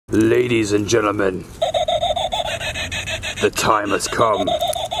Ladies and gentlemen, the time has come.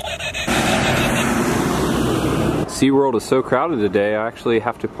 SeaWorld is so crowded today, I actually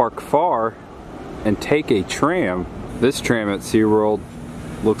have to park far and take a tram. This tram at SeaWorld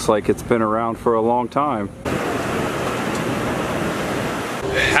looks like it's been around for a long time.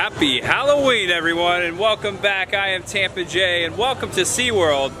 Happy Halloween, everyone, and welcome back. I am Tampa J, and welcome to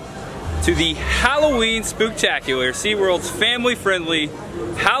SeaWorld, to the Halloween Spooktacular, SeaWorld's family-friendly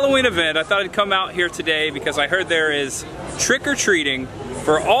Halloween event. I thought I'd come out here today because I heard there is trick-or-treating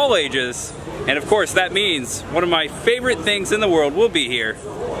for all ages, and of course that means one of my favorite things in the world will be here: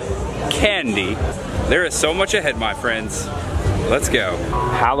 candy. There is so much ahead, my friends. Let's go.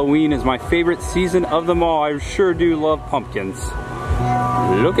 Halloween is my favorite season of them all. I sure do love pumpkins.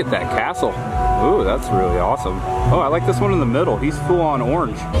 Look at that castle. Ooh, that's really awesome. Oh, I like this one in the middle. He's full on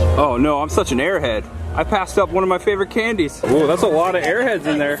orange. Oh no, I'm such an airhead. I passed up one of my favorite candies. Ooh, that's a lot of airheads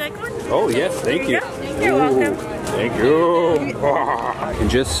in there. Oh yes, thank you. You're welcome. Thank you. And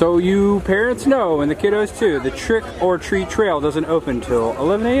just so you parents know, and the kiddos too, the trick or treat trail doesn't open till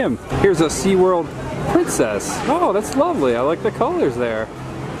 11 a.m. Here's a SeaWorld princess. Oh, that's lovely. I like the colors there.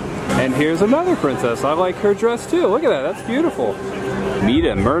 And here's another princess. I like her dress too. Look at that, that's beautiful. Meet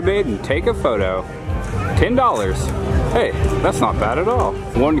a mermaid and take a photo. $10. Hey, that's not bad at all.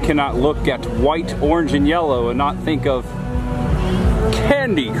 One cannot look at white, orange, and yellow and not think of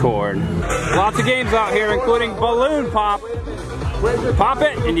candy corn. Lots of games out here, including balloon pop. Pop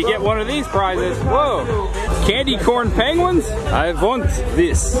it and you get one of these prizes. Whoa, candy corn penguins? I want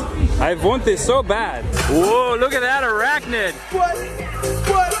this. I want this so bad. Whoa, look at that arachnid. What?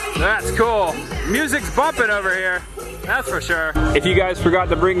 That's cool. Music's bumping over here. That's for sure. If you guys forgot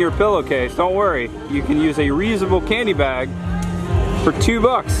to bring your pillowcase, don't worry. You can use a reusable candy bag for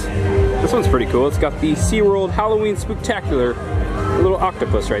 $2. This one's pretty cool. It's got the SeaWorld Halloween Spooktacular, a little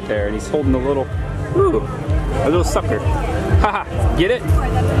octopus right there, and he's holding a little sucker. Haha, get it?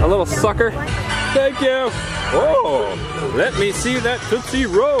 A little sucker. Thank you. Oh, let me see that Tootsie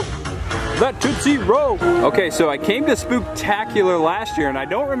Roll. That Tootsie Roll. Okay, so I came to Spooktacular last year, and I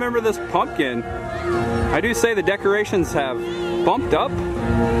don't remember this pumpkin. I do say the decorations have bumped up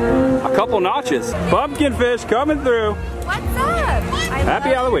a couple notches. Pumpkin fish coming through. What's up? Happy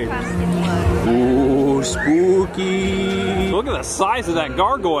Halloween. Ooh, spooky. Look at the size of that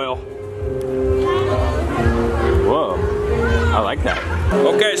gargoyle. Whoa, I like that.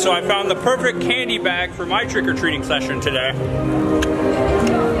 Okay, so I found the perfect candy bag for my trick-or-treating session today.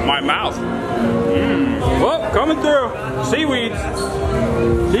 My mouth. Whoa, coming through. Seaweed.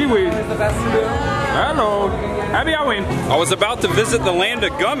 Seaweed. Hello. Happy Halloween. I was about to visit the land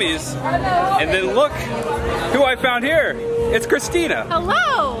of gummies, and then look who I found here. It's Christina.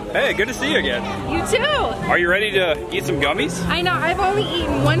 Hello. Hey, good to see you again. You too. Are you ready to eat some gummies? I know. I've only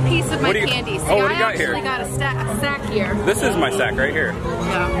eaten one piece of my candy. So what do you got here? I actually got a sack here. This is my sack right here.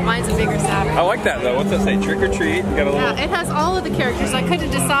 Yeah, mine's a bigger sack. I like that though. What's that say? Trick or treat? Got a little... Yeah, it has all of the characters. I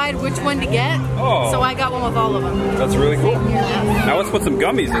couldn't decide which one to get, so I got one with all of them. That's really cool. Yeah. Now let's put some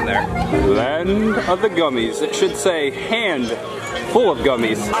gummies in there. Land of the gummies. It should say hand full of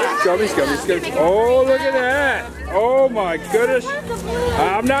gummies. Gummies, gummies, gummies. Oh, look at that. Oh my goodness.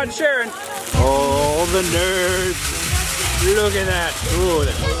 I'm not sharing. Oh, the nerds. Look at that. Ooh,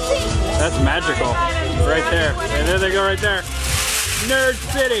 that's magical. Right there. And there they go right there. Nerd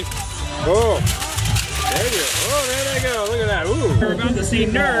City. Oh. There you go. Oh, there they go. Look at that. Ooh. We're about to see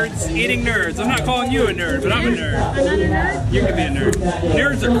nerds eating nerds. I'm not calling you a nerd, but I'm a nerd. I'm not a nerd? You can be a nerd.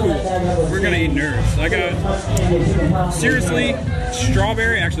 Nerds are cool. We're gonna eat nerds. I got seriously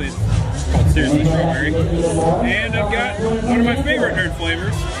strawberry. Actually, it's called seriously strawberry. And I've got one of my favorite nerd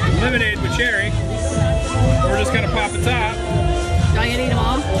flavors, lemonade with cherry. We're just gonna pop the top. Do I gotta eat them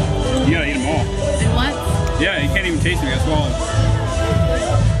all? You gotta eat them all. And what? Yeah, you can't even taste them. You gotta swallow them.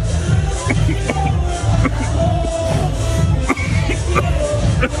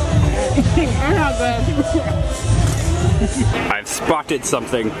 They're not good. I've spotted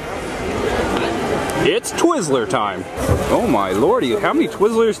something. It's Twizzler time. Oh my lordy, how many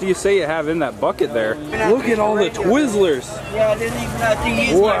Twizzlers do you say you have in that bucket there? Look at all the Twizzlers. Yeah, I didn't even have to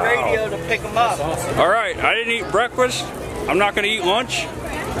use my radio to pick them up. All right, I didn't eat breakfast. I'm not gonna eat lunch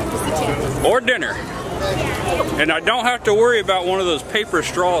or dinner. And I don't have to worry about one of those paper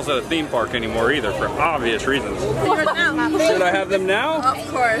straws at a theme park anymore either, for obvious reasons. Should I have them now? Of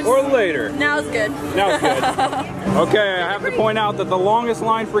course. Or later? Now's good. Now's good. Okay, I have to point out that the longest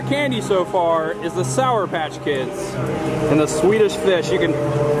line for candy so far is the Sour Patch Kids and the Swedish Fish. You can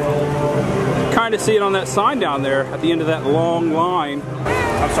kind of see it on that sign down there at the end of that long line.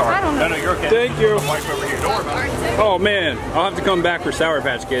 I'm sorry. I don't know. No, you're okay. Thank you. I'll wipe over your door. Oh man, I'll have to come back for Sour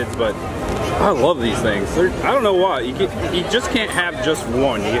Patch Kids, but I love these things. I don't know why. You just can't have just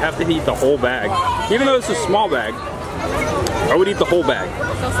one. You have to eat the whole bag. Even though it's a small bag, I would eat the whole bag.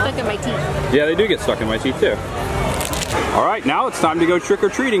 They'll stick in my teeth. Yeah, they do get stuck in my teeth too. All right, now it's time to go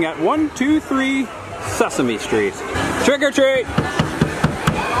trick-or-treating at 123 Sesame Street. Trick or treat!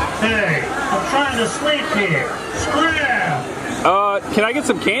 Hey, I'm trying to sleep here. Scram! Can I get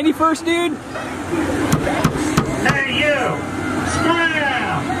some candy first, dude? Hey, you!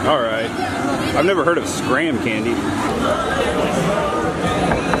 Scram! All right. I've never heard of scram candy.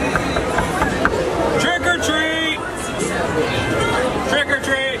 Trick or treat! Trick or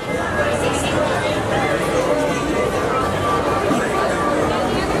treat!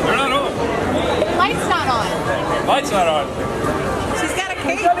 They're not on. Light's not on. Light's not on. She's got a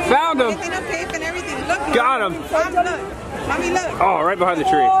cake. Found him. She's got a cake and everything. Look. Got him. Mom, look. Mommy, look. Oh, right behind the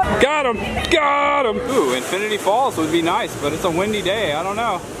tree. Got him! Got him! Ooh, Infinity Falls would be nice, but it's a windy day. I don't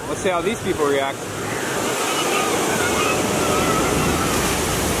know. Let's see how these people react.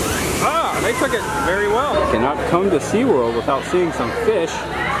 Ah, they took it very well. Cannot come to SeaWorld without seeing some fish.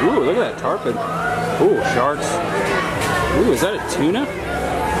 Ooh, look at that tarpon. Ooh, sharks. Ooh, is that a tuna?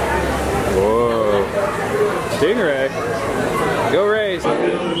 Whoa. Stingray. Go Rays.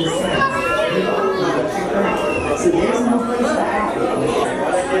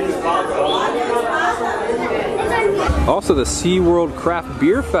 Also, the SeaWorld Craft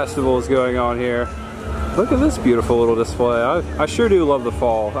Beer Festival is going on here. Look at this beautiful little display. I sure do love the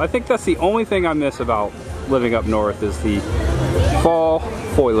fall. I think that's the only thing I miss about living up north is the fall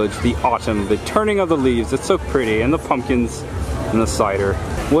foliage, the autumn, the turning of the leaves. It's so pretty, and the pumpkins and the cider.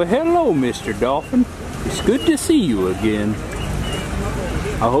 Well, hello, Mr. Dolphin. It's good to see you again.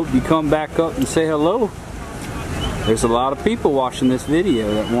 I hope you come back up and say hello. There's a lot of people watching this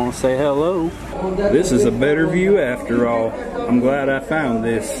video that want to say hello. This is a better view after all. I'm glad I found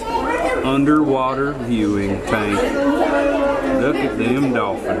this underwater viewing tank. Look at them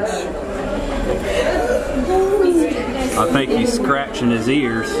dolphins. I think he's scratching his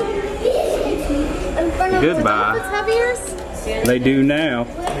ears. Goodbye. Have ears? They do now.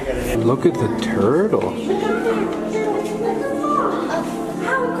 Look at the turtle.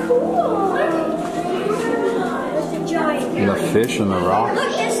 And the fish and the rock.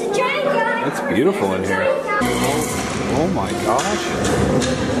 It's beautiful in here. Oh my gosh.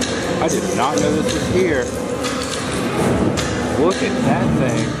 I did not know this was here. Look at that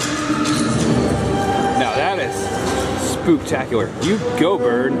thing. Now that is spooktacular. You go,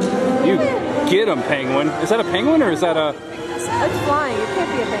 bird. You get him, penguin. Is that a penguin or is that a... It's flying. It can't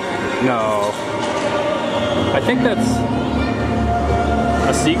be a penguin. No. I think that's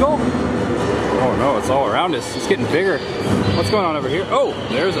a seagull? Oh no, it's all around us. It's getting bigger. What's going on over here? Oh,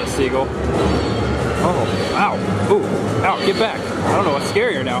 there's a seagull. Oh, ow. Ooh, ow, get back. I don't know what's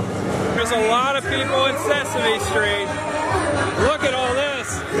scarier now. There's a lot of people in Sesame Street. Look at all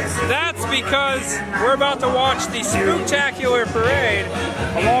this. That's because we're about to watch the Spooktacular parade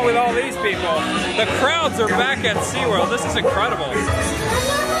along with all these people. The crowds are back at SeaWorld. This is incredible.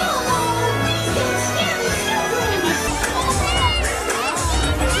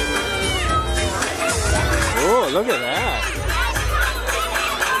 Oh, look at that.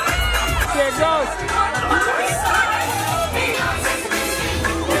 Here it goes.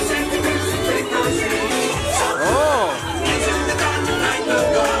 Oh.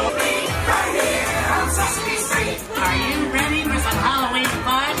 Are you ready for some Halloween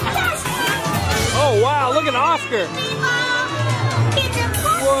fun? Oh, wow, look at Oscar.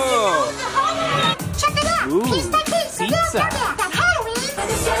 Whoa. Check it out. Ooh, Pizza. pizza.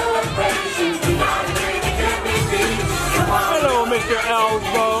 Hello, Mr.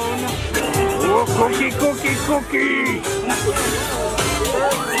 Elbone. Oh, cookie.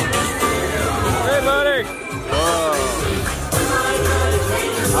 Hey, buddy. Whoa.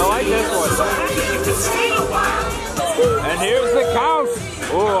 I like this one. And here's the count.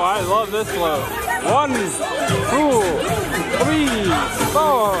 Oh, I love this float. 1, 2, 3,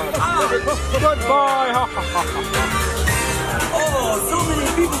 4. Goodbye. Oh, so many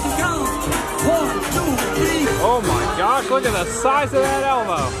people to count. 1, 2, 3. Oh my gosh, look at the size of that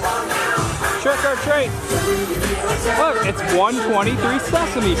Elmo. Trick or treat. Look, it's 123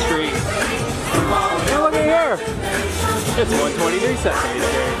 Sesame Street. Hey, look at here. It's 123 Sesame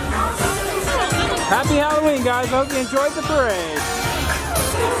Street. Happy Halloween, guys. I hope you enjoyed the parade.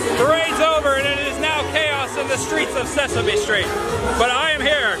 The parade's over and it is now chaos in the streets of Sesame Street. But I am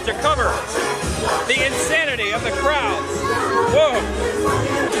here to cover the insanity of the crowds. Whoa.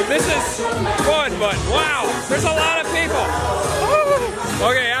 This is fun, but wow, there's a lot of people. Woo!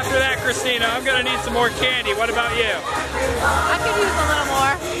 Okay, after that, Christina, I'm gonna need some more candy. What about you? I could use a little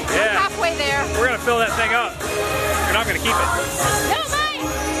more. Yeah. I'm halfway there. We're gonna fill that thing up. You're not gonna keep it. No, mine.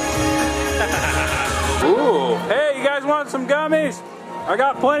 Ooh, hey, you guys want some gummies? I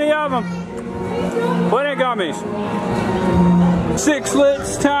got plenty of them. Plenty of gummies.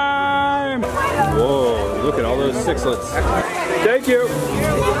 Sixlets time! Whoa, look at all those sixlets. Thank you.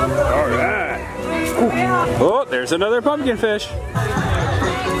 All right. Ooh. Oh, there's another pumpkin fish.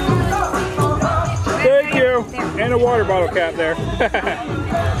 Thank you. And a water bottle cap there.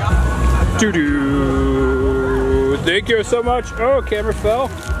 Doo-doo. Thank you so much. Oh, camera fell,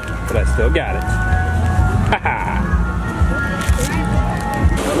 but I still got it.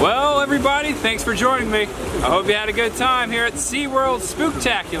 Well, everybody, thanks for joining me. I hope you had a good time here at SeaWorld's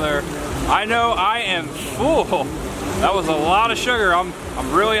Spooktacular. I know I am full. That was a lot of sugar. I'm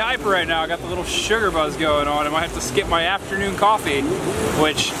really hyper right now. I got the little sugar buzz going on. I might have to skip my afternoon coffee,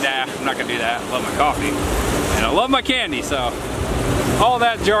 which, nah, I'm not gonna do that. I love my coffee. And I love my candy, so all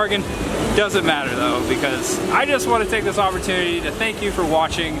that jargon doesn't matter though, because I just want to take this opportunity to thank you for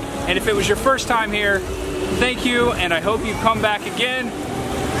watching. And if it was your first time here, thank you, and I hope you come back again.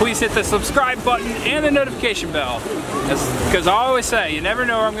 Please hit the subscribe button and the notification bell, because I always say, you never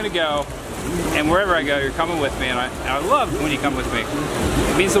know where I'm going to go, and wherever I go, you're coming with me, and I love when you come with me.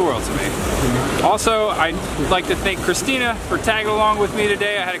 It means the world to me. Also, I'd like to thank Christina for tagging along with me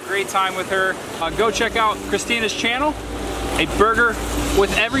today. I had a great time with her. Go check out Christina's channel, A Burger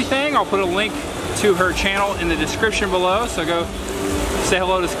with Everything. I'll put a link to her channel in the description below, so go say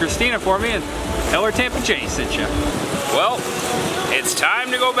hello to Christina for me and tell her Tampa Jay sent you. Well, it's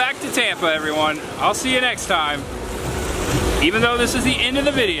time to go back to Tampa, everyone. I'll see you next time. Even though this is the end of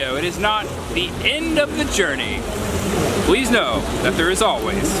the video, it is not the end of the journey. Please know that there is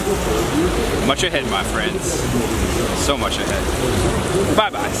always much ahead, my friends. So much ahead.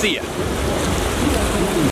 Bye-bye. See ya.